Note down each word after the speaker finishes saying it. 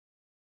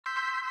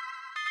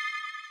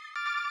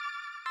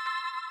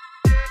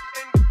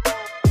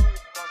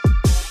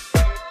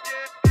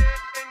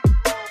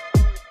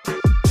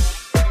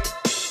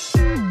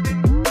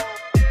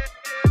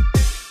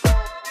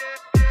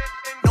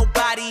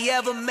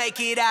make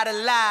it out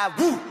alive.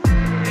 Woo.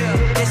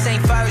 Yeah. This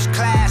ain't first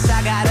class,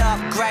 I got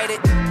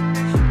upgraded.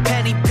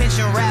 Penny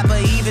pinching rapper,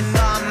 even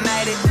though I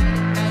made it.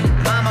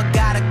 Mama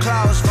got a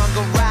clothes from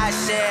garage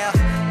sale.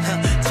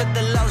 Took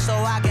the low so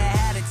I could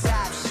have the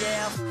top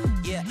shelf.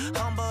 Yeah,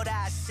 humbled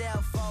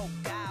ourselves, oh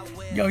God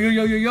will.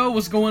 Yo,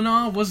 what's going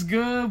on? What's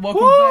good?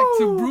 Welcome back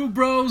to Brew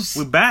Bros.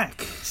 We're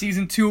back.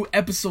 Season 2,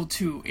 Episode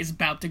 2 is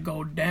about to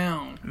go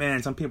down.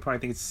 Man, some people probably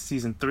think it's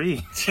Season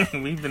 3.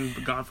 We've been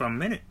gone for a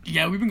minute.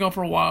 Yeah, we've been gone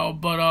for a while,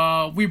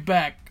 but we're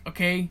back,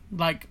 okay?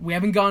 Like, we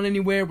haven't gone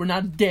anywhere. We're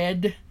not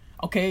dead,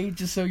 okay?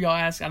 Just so y'all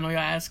ask. I know y'all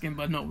asking,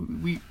 but no,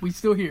 we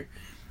still here.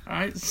 All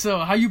right, so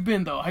how you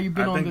been, though? How you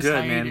been on this good,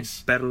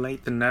 hiatus? Man. Better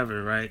late than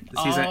never, right?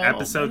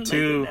 Episode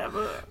 2.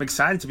 I'm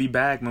excited to be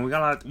back, man. We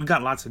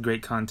got lots of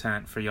great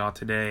content for y'all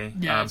today.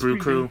 Yeah, Brew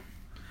Crew. Good.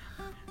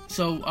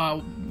 So,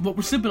 what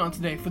we're sipping on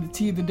today for the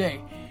tea of the day,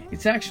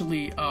 it's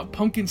actually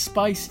pumpkin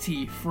spice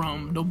tea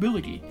from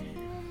Nobility.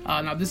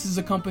 Now, this is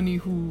a company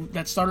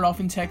that started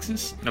off in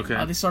Texas.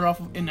 Okay. They started off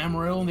in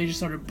Amarillo, and they just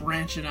started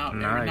branching out.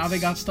 Nice. Now they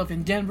got stuff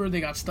in Denver. They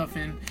got stuff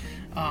in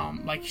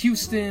like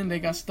Houston. They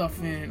got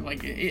stuff in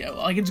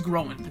it's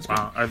growing.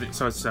 Wow.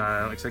 So it's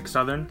like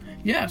Southern?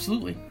 Yeah,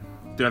 absolutely.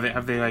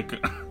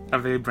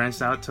 Have they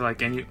branched out to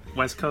like any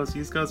West Coast,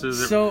 East Coast? Or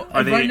is it,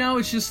 right now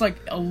it's just like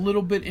a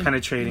little bit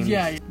penetrating.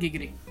 Yeah,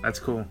 giggity. That's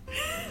cool.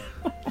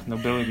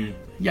 Nobility.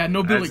 Yeah,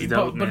 Nobility. That's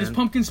dope, but it's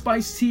pumpkin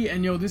spice tea,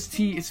 and this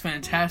tea is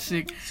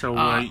fantastic. So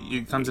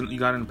it comes in. You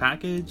got it in a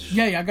package?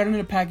 Yeah, I got it in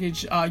a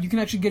package. You can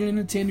actually get it in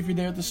a tin if you're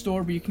there at the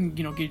store, but you can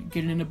get it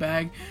in a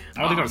bag.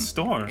 Oh, they got a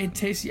store. It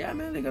tastes. Yeah,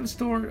 man, they got a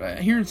store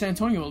here in San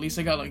Antonio. At least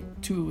they got like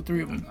 2 or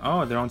 3 of them.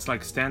 Oh, they're on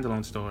like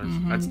standalone stores.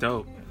 Mm-hmm. That's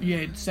dope.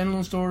 Yeah,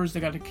 standalone stores. They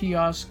got a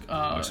kiosk.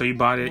 So you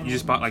bought it. You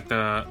just bought like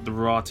the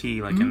raw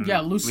tea, like in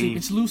loose leaf.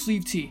 It's loose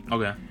leaf tea.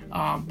 Okay.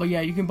 But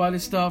yeah, you can buy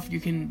this stuff. You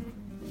can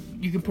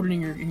put it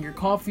in your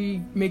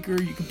coffee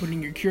maker. You can put it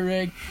in your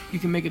Keurig. You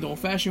can make it the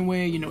old-fashioned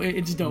way.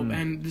 It's dope.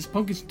 And this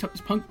pumpkin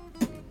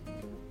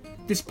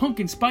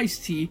spice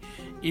tea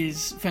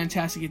is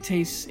fantastic. It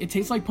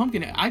tastes like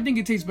pumpkin. I think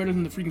it tastes better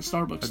than the freaking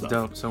Starbucks stuff. That's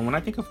dope. So when I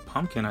think of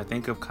pumpkin, I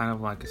think of kind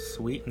of like a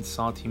sweet and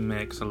salty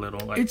mix a little.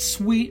 Like... It's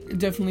sweet,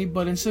 definitely,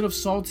 but instead of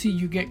salty,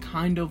 you get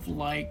kind of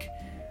like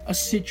a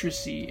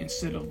citrusy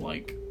instead of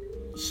like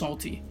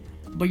salty.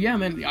 But yeah,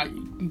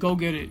 man, go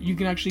get it. You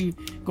can actually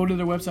go to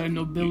their website at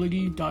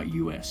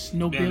nobility.us.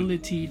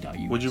 Nobility.us.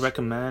 Would you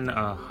recommend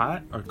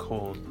hot or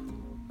cold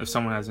if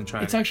someone hasn't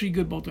tried it? It's actually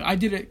good both ways. I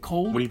did it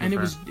cold, and it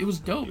was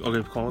dope.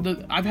 Okay,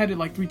 cold? I've had it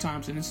like 3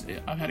 times,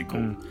 and I've had it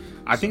cold.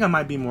 I think I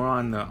might be more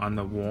on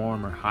the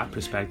warm or hot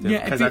perspective.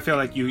 Yeah, because I feel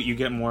like you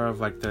get more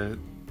of like the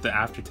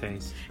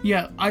aftertaste.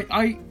 Yeah,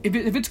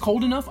 if it's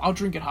cold enough, I'll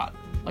drink it hot.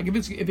 Like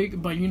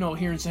but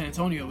here in San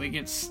Antonio, it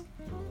gets...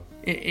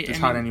 It's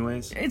hot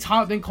anyways. It's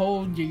hot then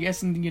cold. You're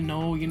guessing, you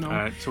know. All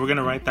right, so we're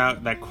gonna write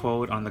that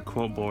quote on the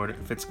quote board.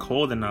 If it's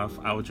cold enough,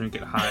 I will drink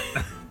it hot.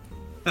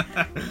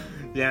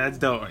 Yeah, that's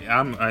dope.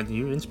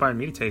 You inspired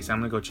me to taste. I'm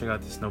gonna go check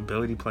out this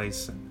Nobility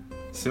place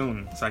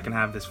soon, so I can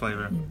have this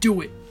flavor.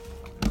 Do it.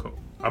 Cool.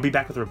 I'll be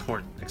back with a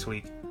report next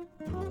week.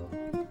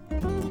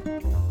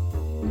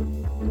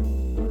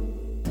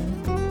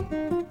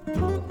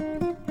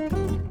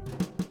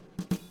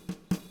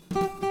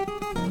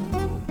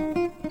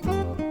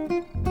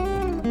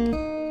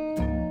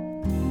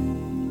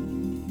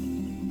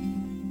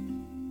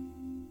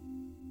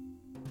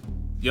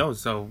 Yo,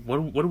 so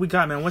what do we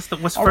got, man? What's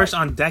first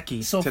on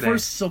decky today?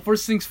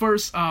 First things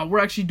first, we're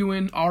actually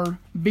doing our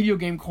video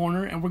game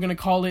corner, and we're gonna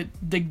call it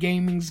The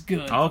Gaming's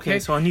Good. Okay,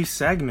 so a new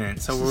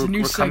segment. So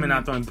we're coming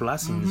out throwing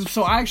blessings. Mm-hmm.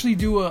 So I actually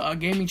do a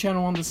gaming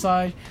channel on the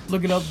side.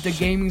 Look it up, The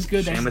Gaming's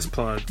Good. Shameless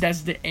plug.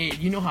 That's the A.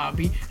 You know how it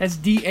be. That's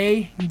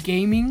DA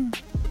Gaming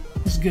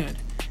is good.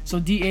 So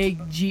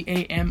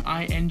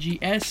DAGAMINGS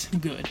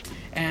good.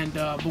 And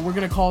but we're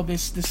gonna call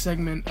this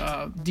segment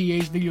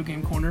DA's Video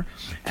Game Corner.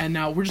 And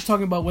now we're just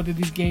talking about whether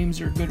these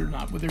games are good or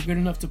not, whether they're good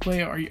enough to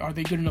play, or are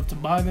they good enough to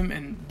buy them.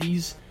 And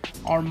these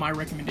are my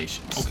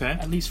recommendations. Okay.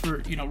 At least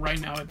for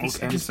right now at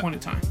this point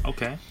in time.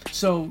 Okay.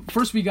 So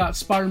first we got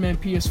Spider-Man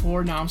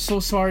PS4. Now I'm so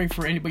sorry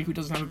for anybody who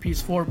doesn't have a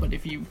PS4, but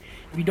if you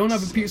don't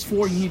have a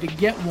PS4, you need to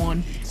get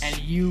one, and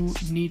you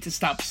need to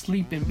stop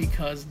sleeping,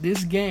 because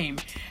this game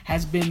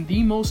has been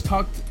the most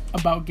talked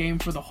about game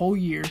for the whole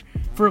year,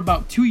 for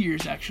about 2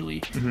 years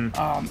actually.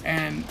 Mm-hmm.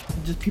 And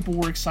just people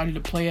were excited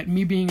to play it.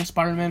 Me being a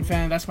Spider-Man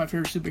fan, that's my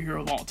favorite superhero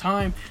of all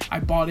time. I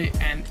bought it,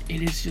 and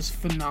it is just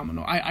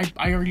phenomenal. I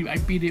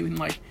beat it in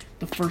like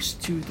the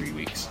first 2-3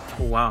 weeks.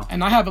 Oh, wow.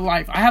 And I have a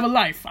life. I had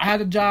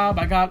a job.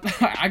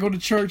 I go to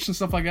church and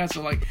stuff like that.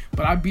 So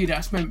but I beat it.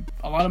 I spent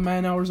a lot of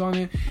man hours on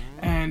it,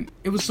 and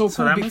it was so cool.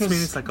 So that must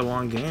mean it's like a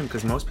long game,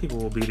 because most people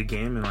will beat a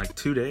game in like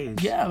 2 days.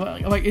 Yeah,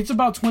 like it's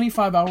about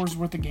 25 hours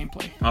worth of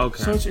gameplay.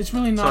 Okay. So it's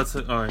really not.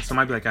 So alright. So it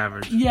might be like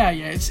average. Yeah.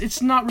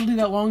 It's not really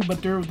that long,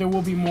 but there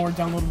will be more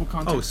downloadable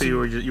content. Oh, so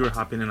you were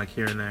hopping in like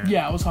here and there.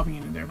 Yeah, I was hopping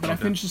in there, but okay. I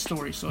finished the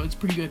story, so it's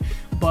pretty good.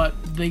 But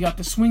they got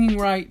the swinging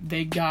right.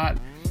 They got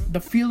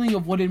the feeling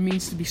of what it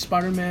means to be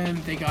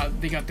Spider-Man. They got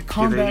the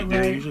combat right. Do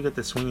they usually get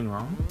the swinging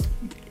wrong?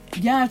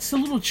 Yeah, it's a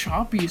little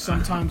choppy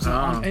sometimes.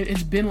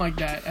 It's been like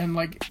that, and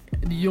like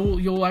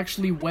you'll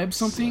actually web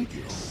something,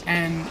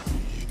 and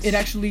it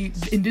actually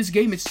in this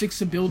game it sticks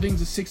to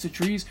buildings, it sticks to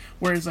trees.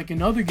 Whereas like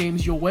in other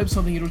games, you'll web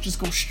something, it'll just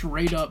go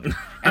straight up,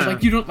 and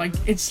like you don't like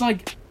it's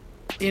like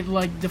it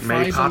like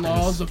defies the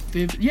laws of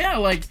physics. Yeah,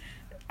 like.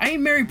 I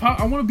ain't Mary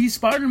Poppins. I want to be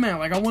Spider-Man.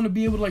 Like, I want to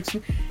be able to, like...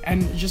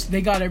 And just,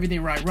 they got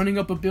everything right. Running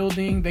up a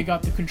building, they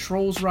got the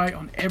controls right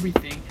on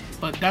everything.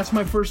 But that's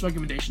my first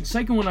recommendation.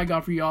 Second one I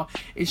got for y'all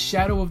is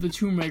Shadow of the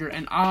Tomb Raider.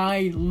 And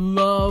I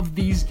love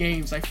these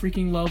games. I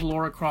freaking love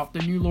Lara Croft. The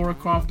new Lara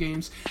Croft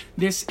games.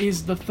 This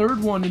is the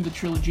third one in the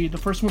trilogy. The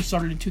first one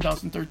started in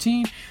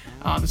 2013.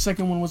 The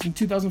second one was in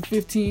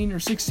 2015 or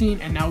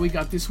 16. And now we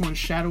got this one,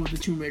 Shadow of the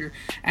Tomb Raider.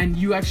 And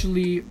you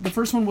actually... The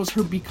first one was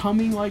her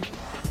becoming, like...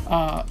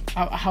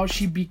 how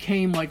she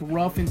became like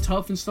rough and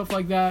tough and stuff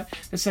like that.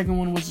 The second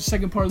one was the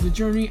second part of the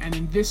journey, and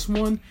in this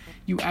one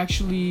you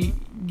actually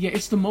get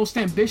it's the most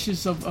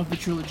ambitious of the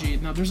trilogy.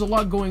 Now there's a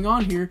lot going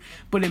on here,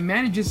 but it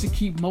manages to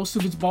keep most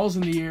of its balls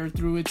in the air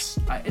through it's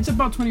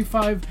about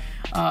 25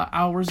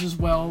 hours as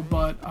well,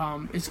 but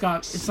it's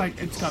got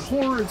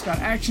horror, it's got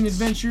action,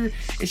 adventure.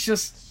 It's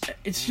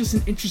just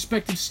an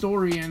introspective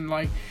story, and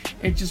like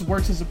it just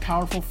works as a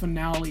powerful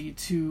finale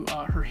to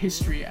her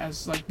history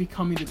as like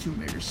becoming the Tomb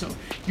Raider. So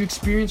you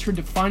experience her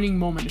defining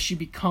moment as she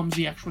becomes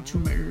the actual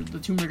Tomb Raider, the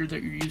Tomb Raider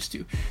that you're used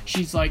to.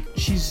 She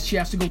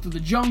has to go through the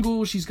jungle.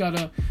 She's got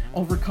to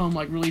overcome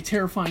like really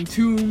terrifying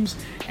tombs,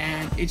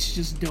 and it's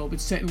just dope.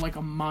 It's set in like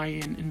a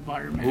Mayan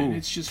environment. And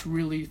it's just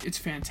really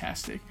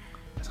fantastic.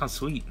 That sounds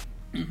sweet.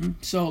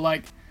 So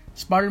like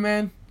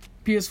Spider-Man,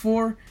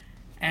 PS4.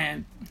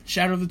 And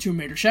Shadow of the Tomb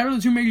Raider. Shadow of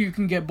the Tomb Raider you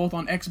can get both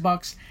on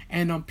Xbox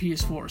and on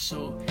PS4.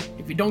 So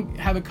if you don't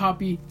have a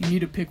copy, you need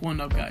to pick one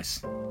up,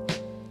 guys.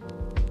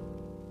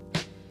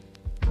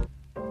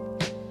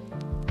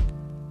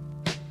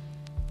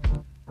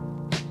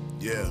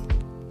 Yeah.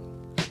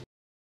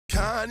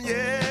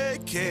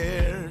 Kanye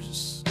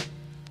cares.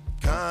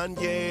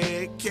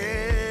 Kanye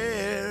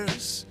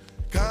cares.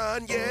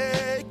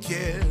 Kanye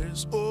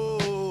cares.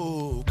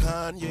 Oh,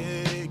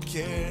 Kanye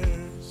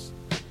cares.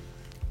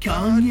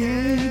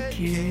 Kanye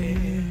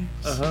cares.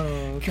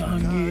 Oh,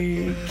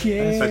 Kanye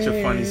cares. That's such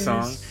a funny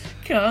song.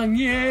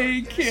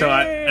 Kanye cares.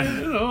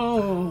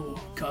 So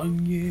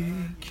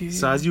Kanye cares.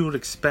 So as you would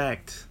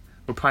expect,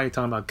 we're probably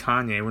talking about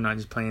Kanye. We're not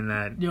just playing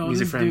that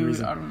music for any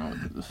reason. I don't know.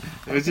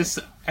 It was just,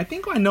 I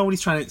think I know what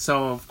he's trying to.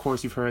 So of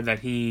course you've heard that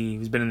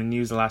he's been in the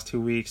news the last 2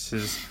 weeks.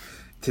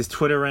 His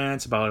Twitter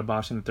rants about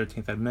abolishing the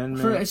 13th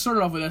Amendment. It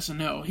started off with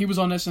SNL. He was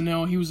on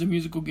SNL. He was a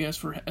musical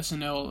guest for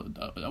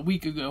SNL a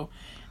week ago.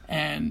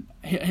 And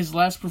his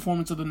last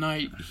performance of the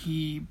night,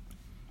 he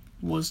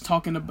was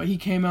talking about. He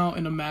came out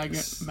in a MAGA.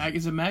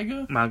 Is it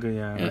MAGA? MAGA,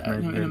 yeah.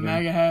 In a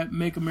MAGA hat,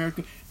 make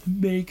America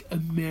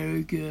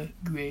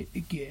great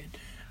again.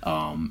 He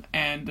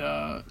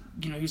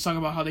was talking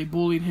about how they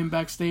bullied him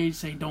backstage,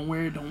 saying don't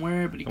wear it,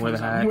 but he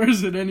comes out and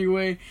wears it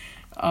anyway.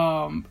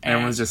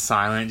 Everyone's just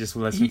silent, just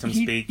listening to him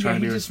speak, trying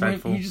to be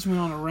respectful. He just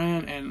went on a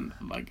rant, and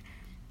like.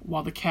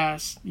 While the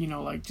cast,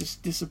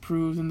 just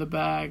disapproves in the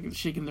back,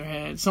 shaking their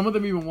head. Some of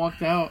them even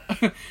walked out.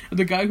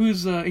 The guy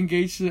who's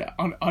engaged to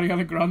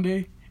Ariana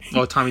Grande.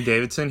 Oh, Tommy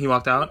Davidson, he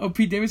walked out? Oh,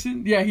 Pete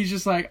Davidson? Yeah, he's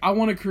just like, I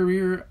want a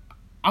career.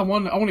 I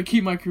want to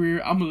keep my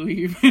career. I'm going to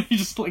leave. He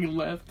just like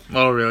left.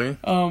 Oh, really?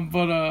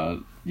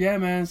 Yeah,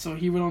 man. So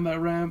he went on that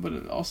rant,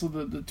 but also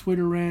the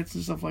Twitter rants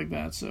and stuff like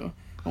that. So...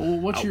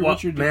 What's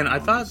your man? I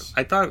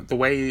thought the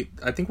way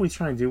I think what he's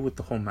trying to do with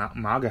the whole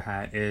MAGA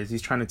hat is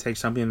he's trying to take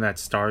something that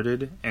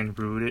started and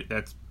rooted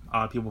that a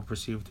lot of people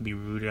perceive to be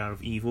rooted out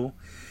of evil,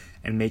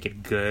 and make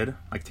it good.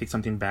 Like take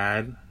something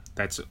bad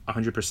that's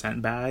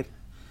 100% bad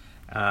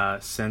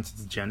since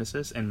its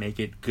genesis and make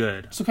it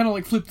good. So kind of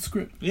like flip the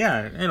script. Yeah,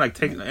 and like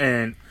take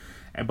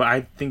but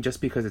I think just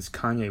because it's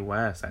Kanye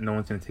West, that no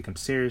one's gonna take him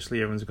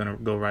seriously. Everyone's gonna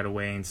go right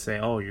away and say,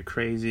 "Oh, you're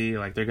crazy!"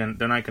 Like they're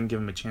not gonna give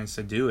him a chance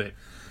to do it.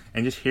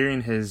 And just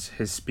hearing his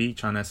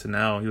speech on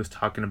SNL, he was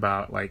talking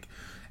about like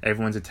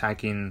everyone's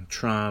attacking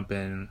Trump,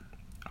 and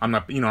I'm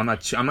not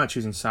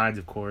choosing sides,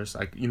 of course.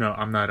 Like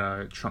I'm not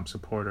a Trump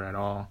supporter at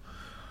all,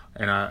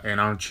 and I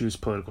don't choose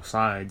political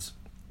sides.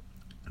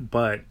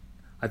 But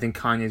I think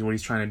Kanye's what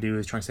he's trying to do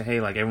is trying to say,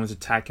 hey, like everyone's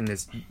attacking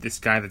this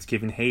guy that's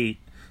giving hate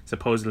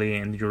supposedly,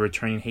 and you're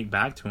returning hate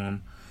back to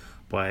him.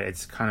 But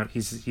it's kind of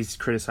he's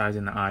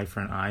criticizing the eye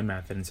for an eye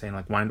method and saying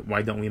like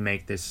why don't we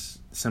make this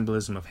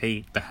symbolism of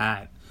hate, the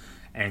hat,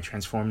 and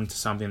transform into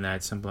something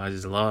that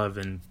symbolizes love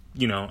and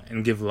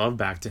give love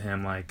back to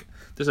him. Like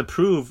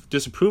disapprove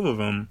of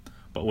him,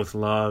 but with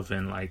love,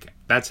 and like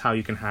that's how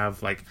you can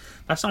have like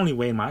that's the only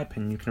way, in my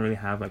opinion, you can really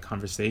have like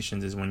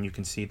conversations is when you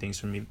can see things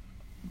from the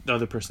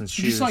other person's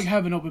shoes. Just like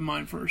have an open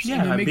mind first,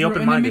 yeah, and then be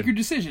open-minded, and then make your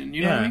decision.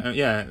 You know what I mean?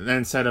 Yeah. And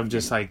instead of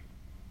just like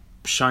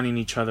shunning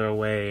each other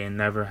away and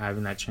never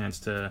having that chance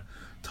to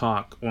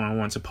talk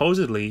one-on-one.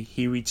 Supposedly,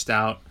 he was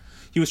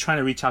trying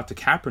to reach out to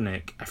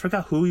Kaepernick. I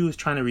forgot who he was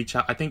trying to reach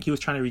out. I think he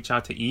was trying to reach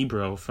out to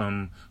Ebro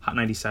from Hot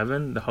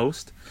 97, the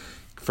host,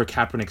 for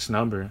Kaepernick's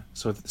number,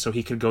 so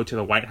he could go to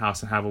the White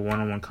House and have a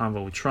one-on-one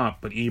convo with Trump.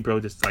 But Ebro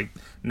just like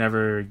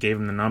never gave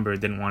him the number,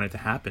 didn't want it to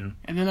happen.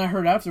 And then I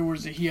heard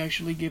afterwards that he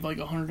actually gave like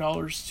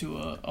 $100 to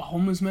a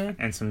homeless man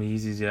And some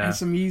Yeezys, yeah. and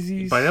some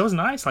Yeezys. But it was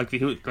nice. Like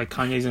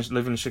Kanye's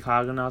living in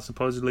Chicago now.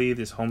 Supposedly,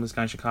 this homeless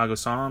guy in Chicago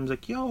saw him. He's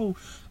like, "Yo,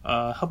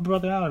 help a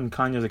brother out." And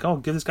Kanye's like, "Oh,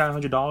 give this guy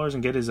 $100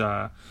 and get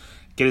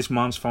his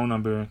mom's phone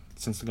number."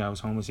 Since the guy was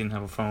homeless, he didn't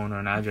have a phone or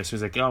an address. He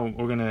was like, "Oh,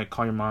 we're gonna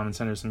call your mom and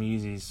send her some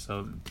Yeezys."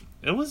 So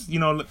it was,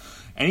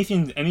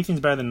 anything's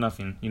better than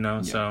nothing,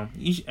 Yeah. So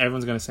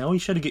everyone's gonna say, "Oh,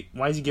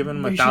 why is he giving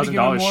him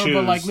 $1,000 shoes?"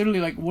 But like literally,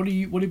 like what have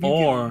you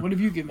given? What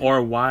have you given?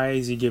 Or why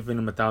is he giving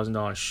him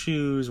 $1,000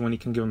 shoes when he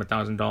can give him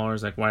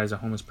 $1,000? Like, why is a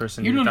homeless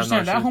person? You don't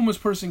understand that homeless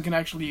person can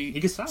actually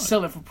can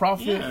sell it for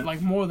profit,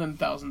 like more than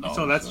 $1,000.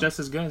 So that's just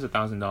as good as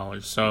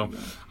 $1,000. So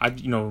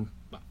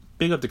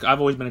big up I've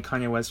always been a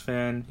Kanye West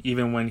fan,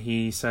 even when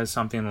he says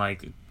something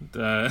like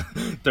the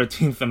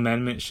 13th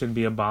Amendment should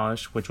be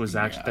abolished, which was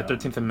actually the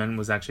 13th Amendment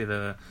was actually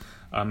the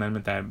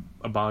amendment that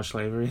abolished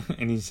slavery,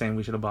 and he's saying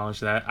we should abolish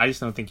that. I just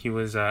don't think he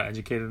was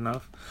educated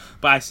enough,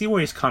 but I see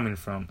where he's coming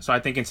from. So I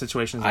think in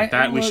situations like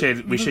that, we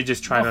should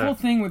just try the whole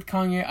thing with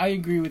Kanye. I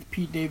agree with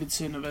Pete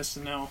Davidson of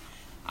SNL.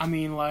 I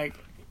mean, like,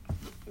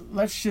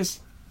 let's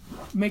just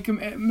make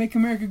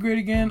America great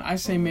again. I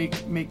say make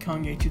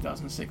Kanye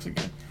 2006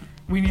 again.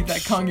 We need that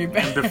Kanye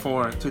back.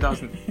 Before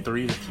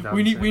 2003 to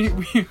 2006.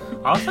 We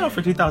I'll settle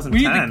for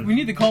 2010. We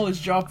need the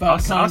college dropout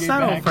Kanye I'll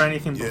settle back. for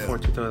anything before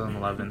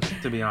 2011,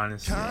 to be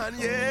honest.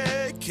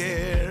 Kanye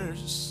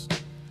cares.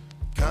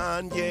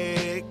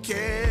 Kanye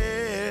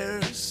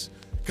cares.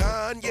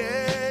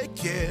 Kanye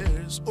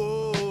cares.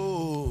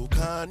 Oh,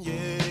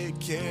 Kanye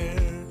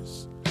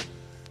cares.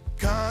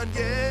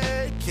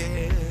 Kanye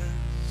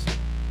cares.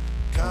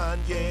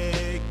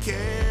 Kanye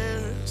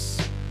cares.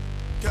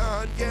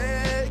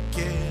 Kanye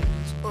cares.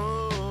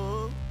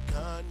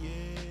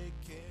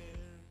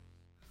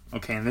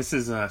 Okay, and this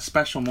is a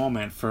special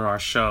moment for our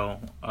show.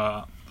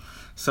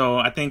 So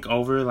I think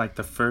over like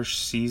the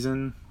first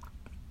season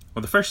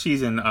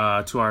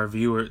to our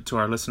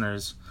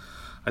listeners,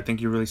 I think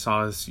you really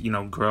saw us,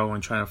 grow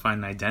and try to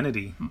find an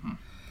identity.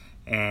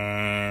 Mm-hmm.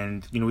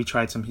 And we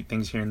tried some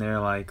things here and there,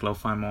 like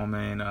Lo-Fi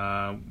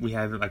Moment. We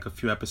had like a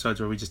few episodes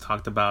where we just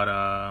talked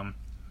about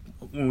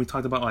when we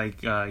talked about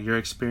like your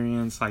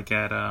experience, like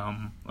at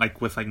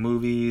like with like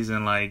movies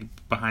and like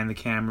behind the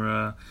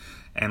camera,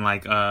 and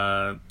like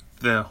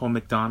the whole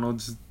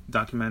McDonald's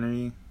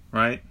documentary,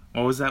 right?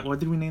 What was that? What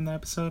did we name that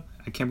episode?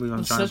 I can't believe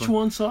I'm trying to...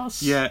 Szechuan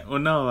sauce? Yeah. Well,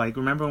 no. Like,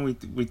 remember when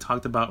we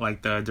talked about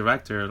like the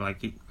director,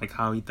 like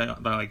how he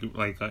thought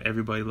like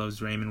Everybody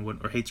Loves Raymond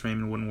or Hates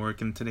Raymond wouldn't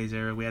work in today's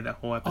era. We had that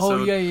whole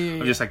episode. Oh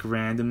yeah. Of just like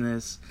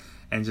randomness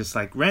and just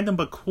like random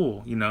but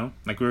cool.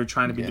 Like we were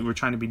trying to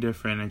be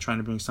different and trying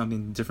to bring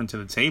something different to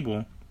the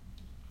table.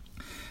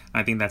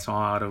 I think that's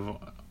all out of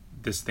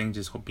this thing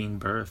just being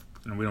birthed,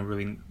 and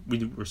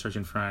we're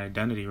searching for an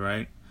identity,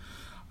 right?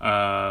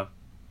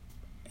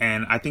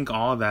 And I think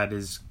all of that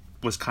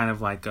was kind of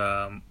like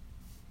I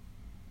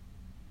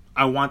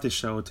want the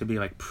show to be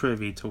like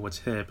privy to what's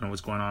hip and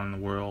what's going on in the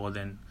world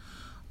and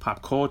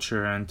pop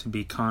culture, and to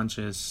be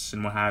conscious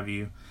and what have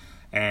you.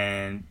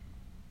 And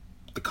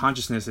the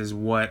consciousness is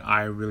what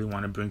I really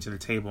want to bring to the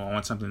table. I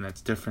want something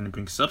that's different and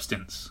bring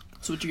substance.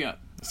 So what you got?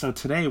 So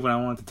today what I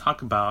want to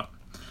talk about,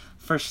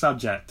 first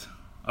subject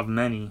of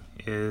many,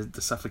 is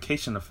the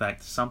suffocation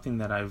effect, something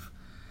that I've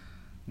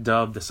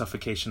dubbed the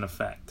suffocation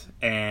effect.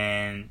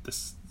 And the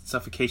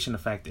suffocation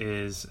effect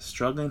is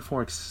struggling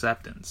for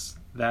acceptance.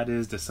 That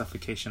is the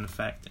suffocation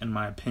effect, in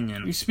my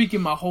opinion. You're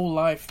speaking my whole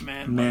life,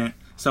 man.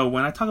 So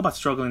when I talk about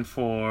struggling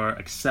for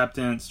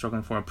acceptance,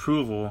 struggling for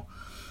approval,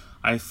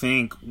 I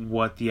think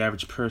what the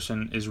average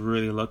person is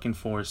really looking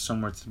for is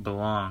somewhere to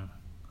belong.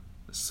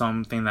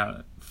 Something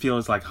that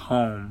feels like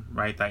home,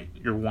 right? That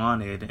you're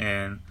wanted,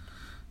 and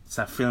it's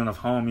that feeling of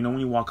home. When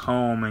you walk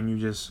home and you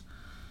just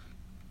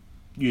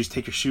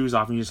take your shoes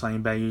off and you just lay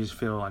in bed, you just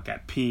feel like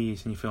at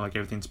peace, and you feel like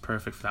everything's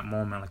perfect for that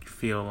moment. Like you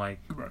feel like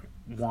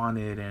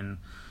wanted, and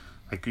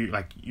like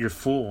you're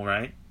full,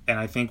 right? And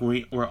I think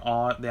we're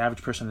all, the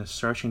average person is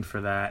searching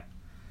for that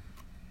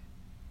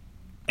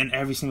in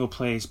every single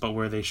place but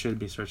where they should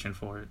be searching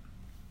for it.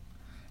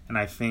 And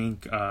I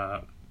think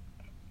that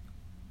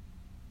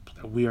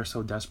we are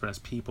so desperate as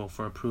people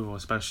for approval,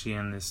 especially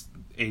in this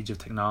age of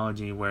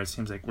technology where it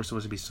seems like we're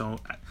supposed to be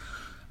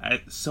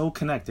so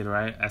connected,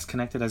 right? As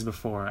connected as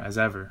before, as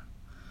ever,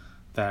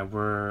 that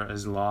we're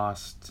as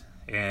lost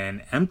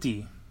and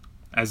empty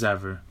as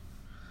ever.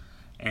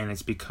 And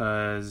it's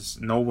because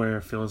nowhere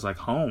feels like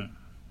home.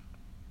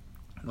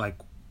 I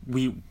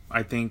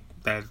think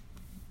that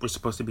we're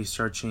supposed to be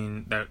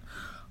searching, that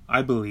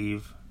I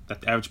believe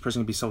that the average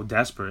person can be so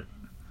desperate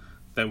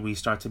that we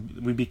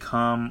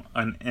become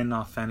an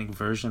inauthentic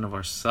version of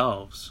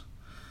ourselves.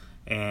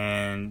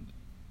 And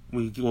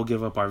we will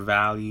give up our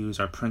values,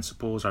 our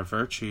principles, our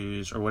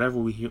virtues, or whatever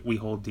we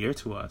hold dear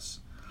to us,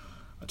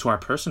 to our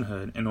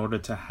personhood, in order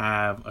to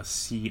have a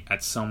seat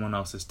at someone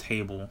else's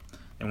table.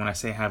 And when I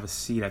say have a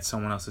seat at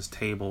someone else's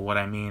table, what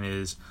I mean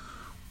is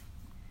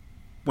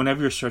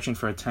whenever you're searching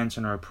for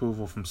attention or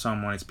approval from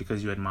someone, it's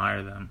because you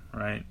admire them,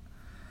 right?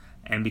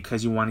 And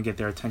because you want to get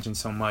their attention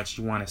so much,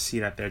 you want to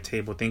sit at their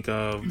table. Think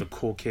of the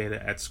cool kid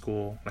at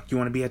school. Like, you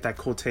want to be at that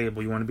cool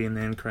table. You want to be in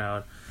the in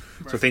crowd.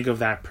 Right. So think of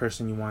that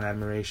person you want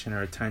admiration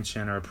or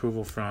attention or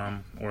approval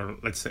from, or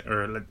let's say,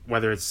 or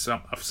whether it's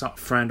some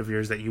friend of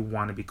yours that you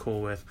want to be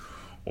cool with,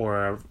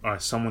 or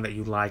someone that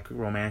you like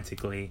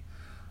romantically.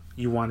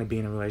 You want to be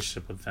in a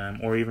relationship with them,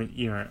 or even,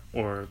 you know,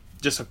 or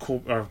just a cool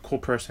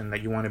person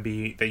that you want to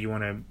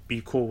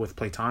be cool with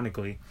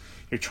platonically.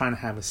 You're trying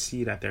to have a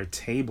seat at their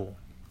table.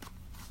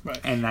 Right.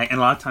 And a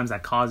lot of times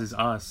that causes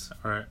us,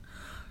 or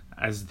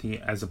as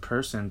a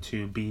person,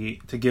 to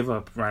give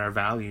up, right, our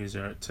values,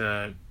 or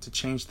to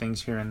change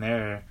things here and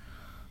there,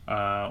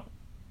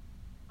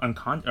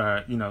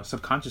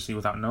 subconsciously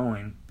without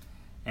knowing,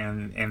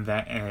 and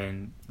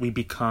we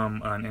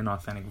become an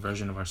inauthentic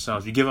version of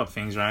ourselves. We give up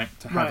things, right,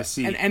 to have a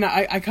seat. And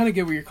I kind of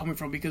get where you're coming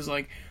from, because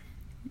like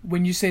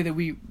when you say that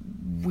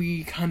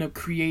we kind of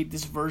create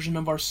this version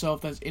of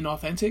ourselves that's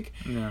inauthentic,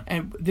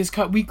 and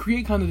we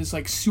create kind of this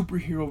like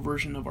superhero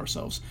version of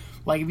ourselves.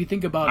 Like, if you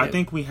think about it, I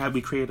think we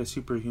create a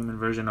superhuman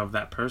version of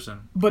that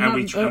person, but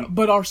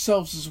but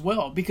ourselves as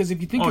well. Because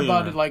if you think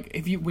about it, like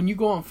when you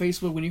go on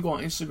Facebook, when you go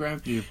on Instagram,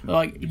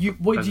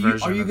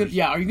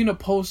 are you gonna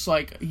post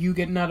like you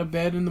getting out of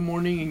bed in the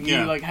morning and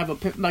you like have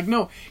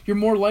no, you're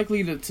more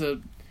likely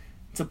to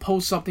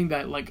post something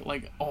that like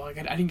oh, I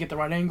didn't get the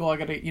right angle, I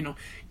gotta, you know,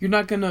 you're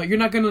not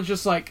gonna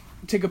just like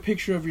take a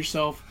picture of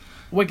yourself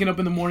waking up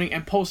in the morning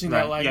and posting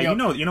that, like, you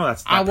know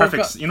that's that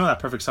perfect, you know, that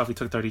perfect selfie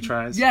took 30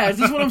 tries. Yeah,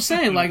 that's what I'm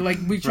saying. Like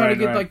we try to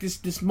get like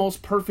this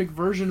most perfect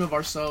version of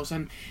ourselves,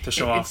 and to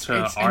show off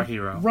to our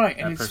hero, right?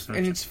 And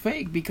it's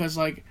fake, because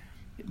like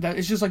that,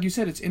 it's just like you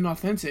said, it's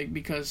inauthentic,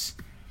 because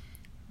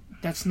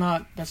that's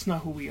not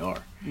who we are.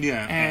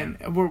 Yeah. And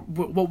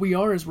what we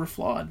are is we're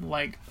flawed.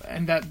 Like,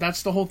 and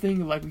that's the whole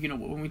thing. Like, you know,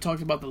 when we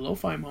talked about the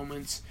lo-fi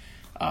moments,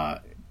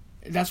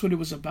 that's what it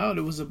was about.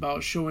 It was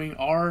about showing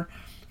our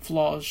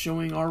flaws,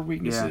 showing our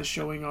weaknesses,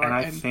 showing our. And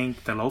I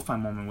think the lo-fi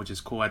moment, which is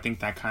cool. I think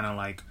that kind of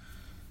like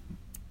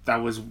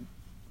that was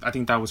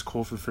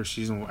cool for the first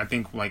season. I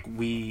think like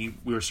we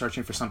were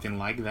searching for something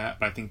like that,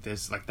 but I think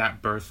this, like,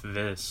 that birthed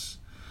this,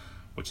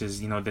 which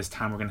is, you know, this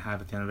time we're gonna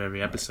have at the end of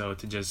every episode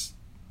to just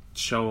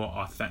show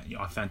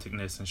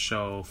authenticness and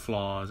show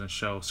flaws and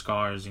show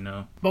scars, you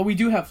know. But we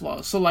do have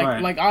flaws. So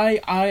like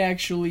I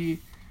actually,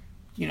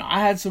 you know, I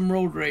had some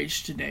road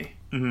rage today.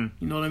 Mm-hmm.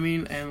 You know what I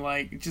mean? And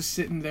like just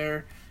sitting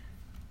there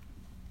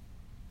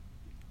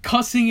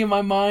cussing in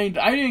my mind.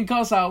 I didn't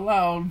cuss out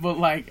loud, but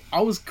like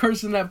I was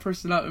cursing that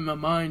person out in my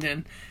mind,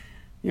 and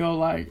you know,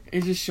 like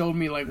it just showed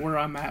me like where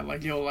I'm at.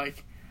 Like, yo,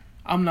 like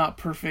I'm not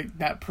perfect.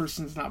 That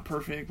person's not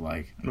perfect.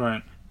 Like,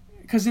 right.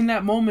 Because in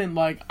that moment,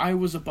 like I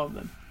was above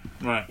them.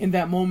 Right. In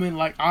that moment,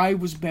 like, I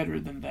was better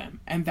than them.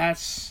 And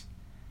that's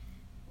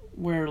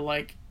where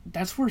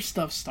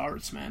stuff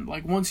starts, man.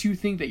 Like, once you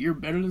think that you're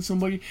better than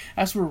somebody,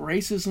 that's where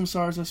racism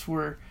starts. That's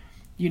where,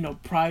 you know,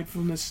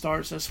 pridefulness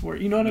starts. That's where,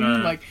 you know what I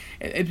mean? Like,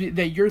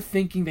 that you're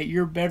thinking that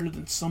you're better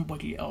than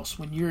somebody else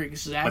when you're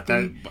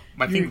exactly...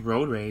 I think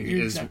road rage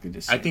is... Exactly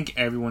the same. I think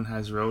everyone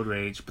has road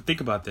rage. But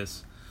think about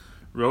this.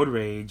 Road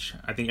rage,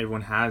 I think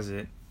everyone has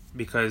it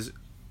because...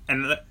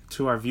 And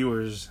to our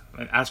viewers,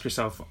 ask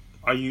yourself...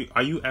 Are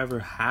you ever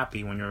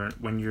happy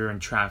when you're in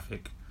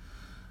traffic,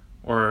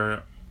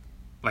 or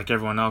like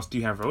everyone else? Do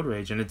you have road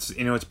rage? And it's,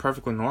 you know, it's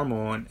perfectly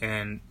normal.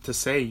 And to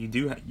say you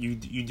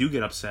do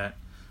get upset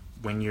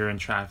when you're in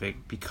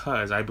traffic,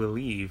 because I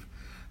believe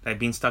that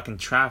being stuck in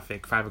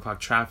traffic, 5 o'clock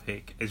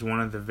traffic, is one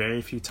of the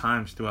very few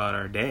times throughout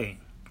our day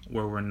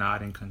where we're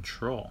not in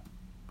control.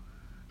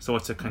 So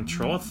it's a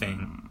control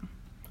thing.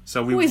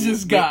 So who is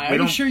this guy? Are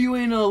you sure you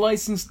ain't a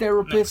licensed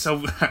therapist?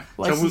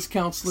 Licensed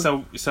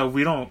counselor. So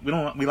we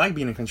like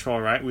being in control,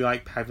 right? We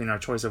like having our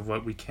choice of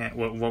what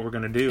we're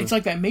gonna do. It's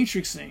like that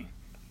Matrix thing.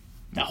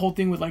 That whole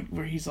thing with like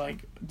where he's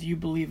like, "Do you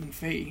believe in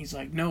fate?" He's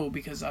like, "No,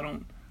 because I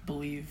don't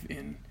believe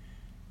in,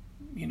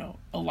 you know,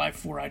 a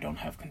life where I don't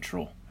have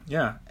control."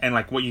 Yeah, and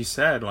like what you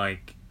said,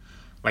 like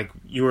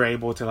you were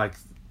able to like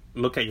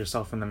look at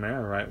yourself in the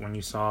mirror, right, when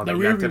you saw that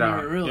you acted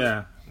out. Really.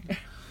 Yeah.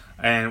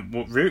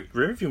 And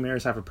rear view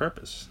mirrors have a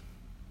purpose.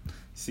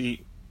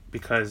 See,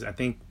 because I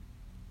think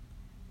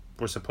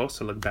we're supposed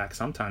to look back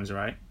sometimes,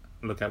 right?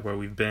 Look at where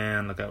we've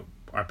been, look at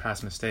our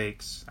past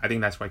mistakes. I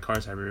think that's why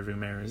cars have rear view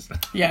mirrors.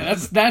 Yeah,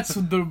 that's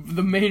the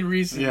main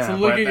reason. Yeah, to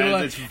look at your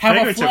life,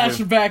 have a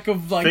flashback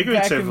of like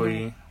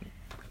figuratively,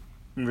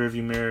 rear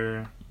view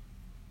mirror.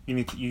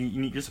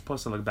 You're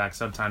supposed to look back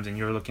sometimes, and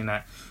you're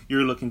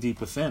looking deep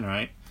within,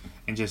 right?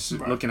 And just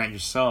looking at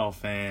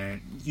yourself,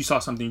 and you saw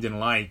something you didn't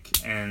like,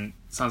 and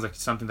it sounds like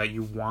something that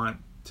you want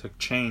to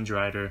change,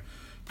 right, or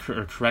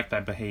correct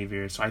that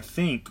behavior. So I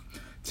think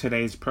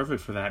today is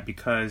perfect for that,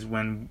 because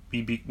when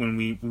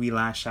we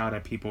lash out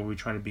at people, we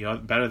try to be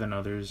better than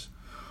others,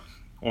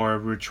 or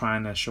we're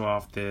trying to show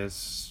off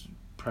this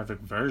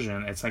perfect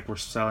version. It's like we're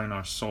selling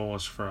our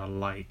souls for a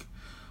like,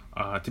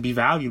 to be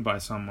valued by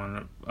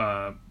someone,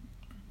 to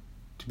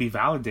be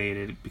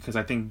validated, because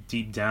I think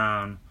deep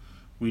down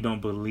we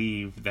don't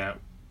believe that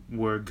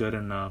we're good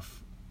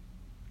enough.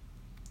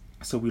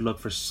 So we look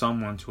for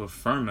someone to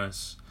affirm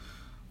us.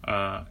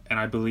 And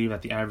I believe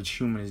that the average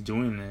human is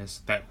doing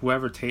this. That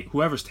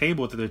whoever's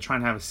table that they're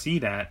trying to have a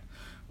seat at,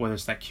 whether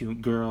it's that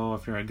cute girl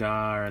if you're a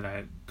guy, or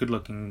that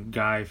good-looking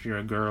guy if you're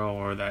a girl,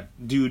 or that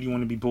dude you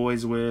want to be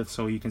boys with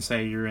so you can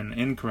say you're in the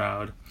in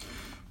crowd.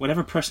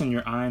 Whatever person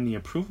you're eyeing the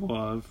approval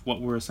of,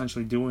 what we're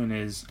essentially doing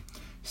is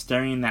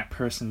staring that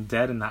person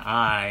dead in the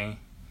eye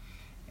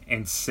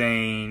and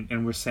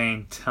we're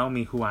saying, tell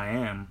me who I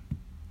am.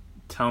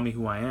 Tell me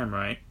who I am,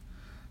 right?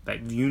 That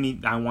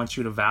I want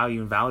you to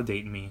value and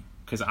validate me,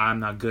 because I'm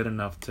not good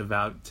enough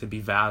to be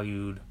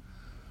valued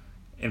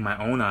in my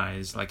own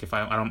eyes. Like, if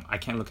I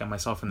can't look at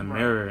myself in the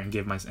mirror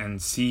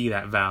and see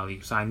that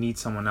value. So I need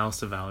someone else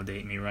to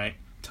validate me, right?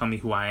 Tell me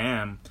who I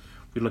am.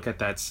 We look at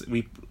that.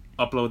 We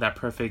upload that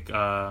perfect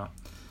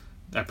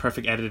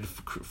edited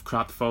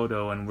cropped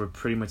photo, and we're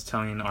pretty much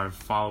telling our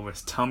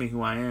followers, tell me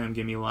who I am.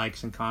 Give me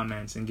likes and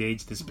comments.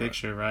 Engage this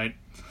picture, right?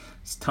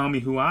 Just tell me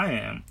who I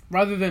am.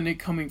 Rather than it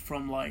coming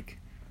from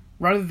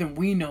rather than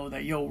we know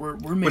that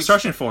we're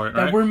searching for it,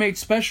 right? That we're made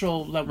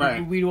special. That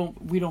we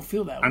don't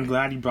feel that way. I'm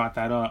glad you brought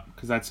that up,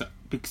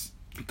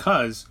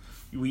 because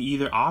we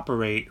either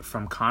operate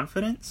from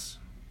confidence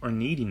or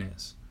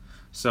neediness.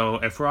 So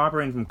if we're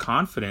operating from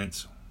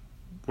confidence,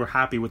 we're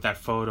happy with that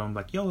photo. I'm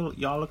like, yo,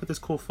 y'all, look at this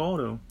cool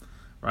photo,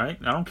 right?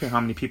 I don't care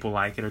how many people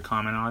like it or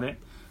comment on it.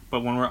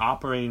 But when we're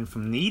operating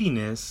from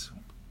neediness,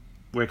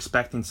 we're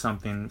expecting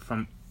something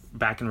from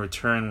back in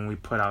return when we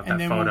put out that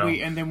photo.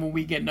 And then when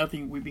we get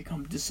nothing, we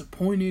become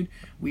disappointed.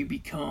 We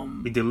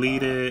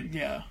delete it.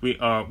 Yeah.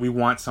 We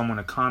want someone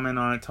to comment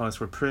on it, tell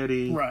us we're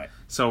pretty. Right.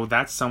 So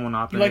that's someone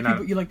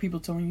operating. You like people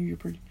telling you you're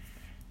pretty?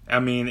 I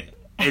mean,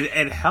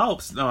 it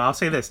helps. No, I'll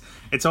say this.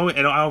 It's always.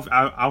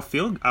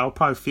 I'll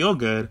probably feel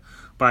good,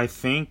 but I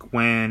think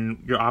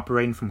when you're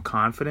operating from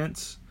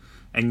confidence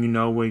and you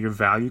know where your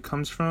value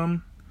comes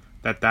from,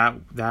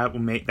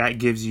 that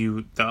gives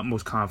you the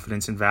utmost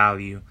confidence and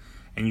value.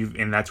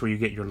 And that's where you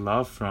get your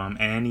love from,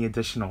 and any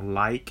additional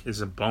like is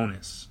a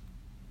bonus.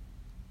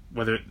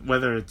 Whether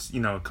it's,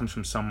 it comes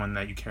from someone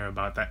that you care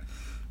about, that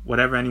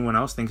whatever anyone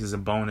else thinks is a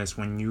bonus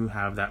when you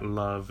have that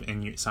love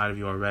inside of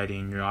you already,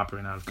 and you're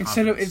operating out of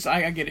confidence.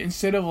 I get it.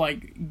 Instead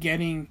of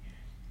getting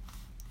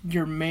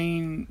your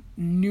main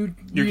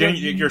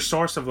your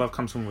source of love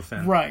comes from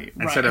within, right?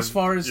 As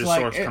far as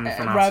source coming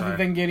from rather outside.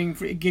 Than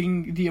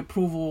getting the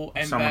approval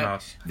and someone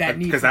else. that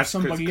need from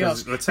somebody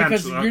else,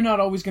 because you're not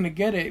always going to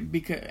get it,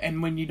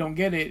 and when you don't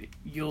get it,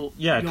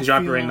 because you're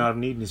operating out of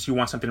neediness. You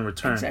want something in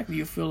return. Exactly,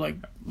 you feel like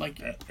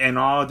and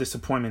all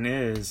disappointment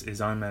is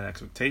unmet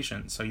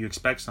expectations. So you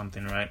expect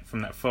something, right,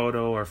 from that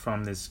photo or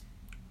from this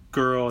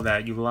girl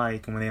that you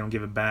like, and when they don't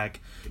give it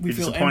back, you're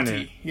disappointed.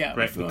 Empty. Yeah,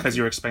 right, because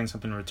you're expecting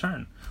something in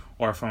return.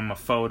 Or from a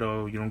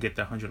photo, you don't get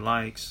the 100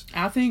 likes.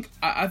 I think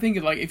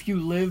if you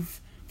live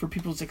for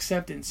people's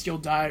acceptance, you'll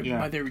die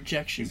by their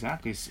rejection.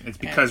 Exactly. It's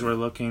because we're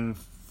looking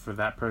for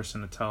that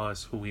person to tell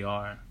us who we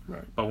are.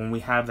 Right. But when we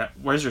have that,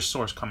 where's your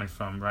source coming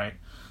from, right?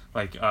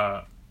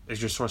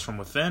 Is your source from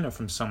within, or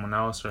from someone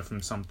else, or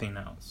from something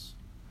else?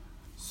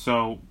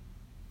 So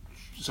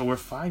we're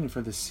fighting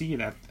for the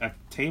seat at the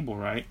table,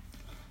 right?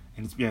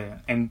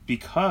 And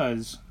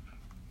because.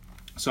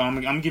 So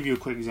I'm gonna give you a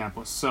quick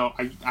example. So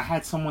I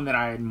had someone that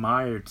I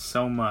admired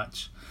so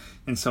much,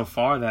 and so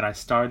far that I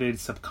started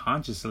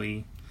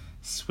subconsciously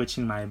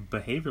switching my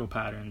behavioral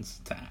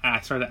patterns.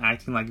 I started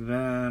acting like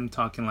them,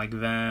 talking like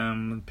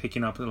them,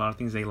 picking up a lot of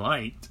things they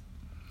liked,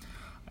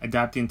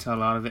 adapting to a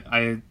lot of it.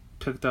 I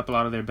picked up a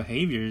lot of their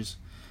behaviors,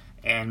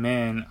 and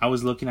man, I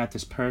was looking at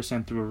this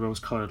person through a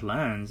rose-colored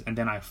lens, and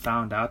then I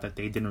found out that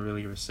they didn't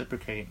really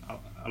reciprocate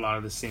a lot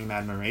of the same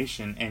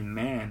admiration, and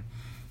man,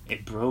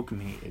 it broke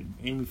me. It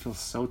made me feel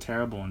so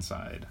terrible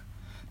inside.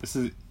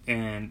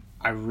 And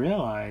I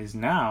realize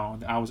now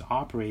that I was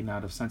operating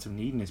out of a sense of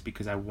neediness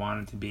because I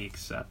wanted to be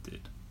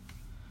accepted.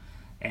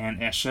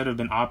 And I should have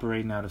been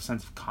operating out of a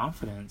sense of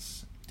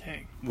confidence.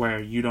 Dang. Where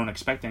you don't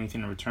expect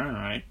anything in return,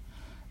 right?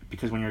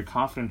 Because when you're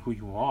confident who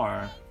you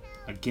are,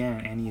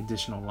 again, any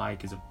additional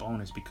like is a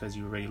bonus because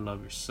you already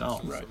love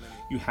yourself. Right.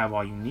 You have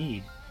all you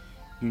need.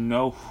 You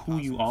know who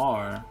you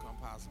are,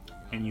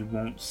 and you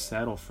won't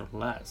settle for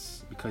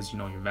less because you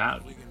know your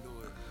value.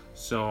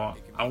 So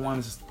I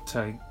wanted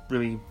to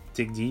really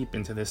dig deep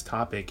into this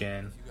topic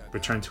and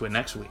return to it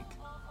next week.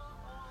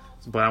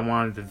 But I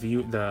wanted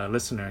the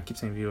listener, I keep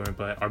saying viewer,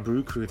 but our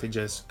brew crew to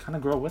just kind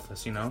of grow with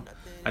us,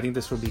 I think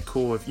this would be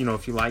cool if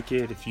you like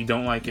it, if you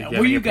don't like it. Yeah,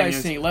 what do you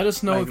guys think? Let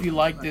us know if you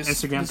like this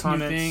Instagram this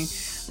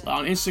comments. New thing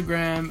on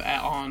Instagram,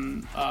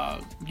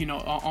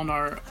 on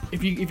our.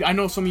 If I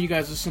know some of you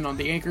guys listen on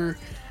the Anchor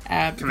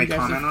app. Can they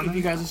comment on it? If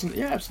you guys listen,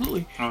 yeah,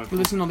 absolutely. Oh, if you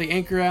listen on the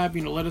Anchor app,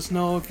 let us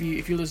know. If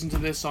you listen to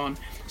this on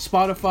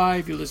Spotify,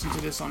 if you listen to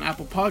this on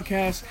Apple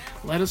Podcasts,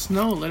 let us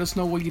know. Let us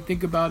know what you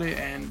think about it,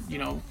 and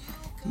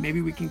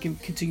maybe we can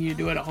continue to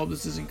do it. I hope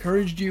this has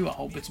encouraged you. I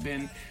hope it's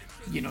been,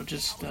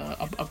 just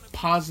a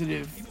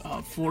positive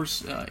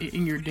force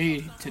in your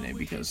day today,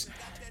 because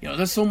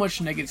there's so much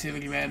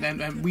negativity, man,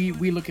 and we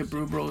look at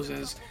Brew Bros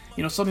as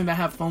something to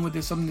have fun with,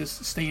 this something to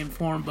stay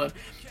informed, but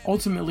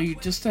ultimately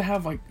just to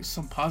have like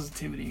some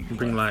positivity.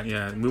 Bring light,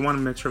 yeah. We want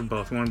a mixture of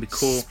both. We want to be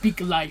cool.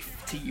 Speak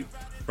life to you.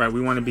 Right,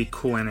 we want to be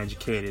cool and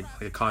educated,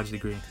 like a college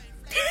degree.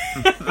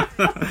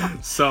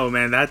 So,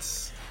 man,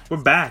 we're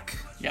back.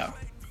 Yeah.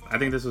 I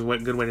think this is a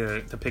good way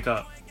to pick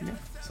up. Yeah.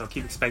 So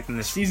keep expecting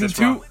this. Season this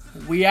 2, round.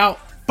 we out.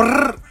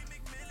 Brrr.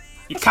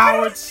 You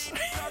cowards.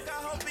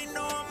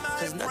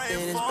 Cause nothing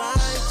is by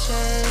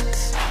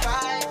chance.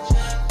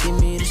 Give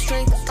me the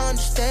strength to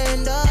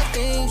understand the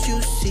things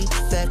you see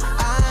that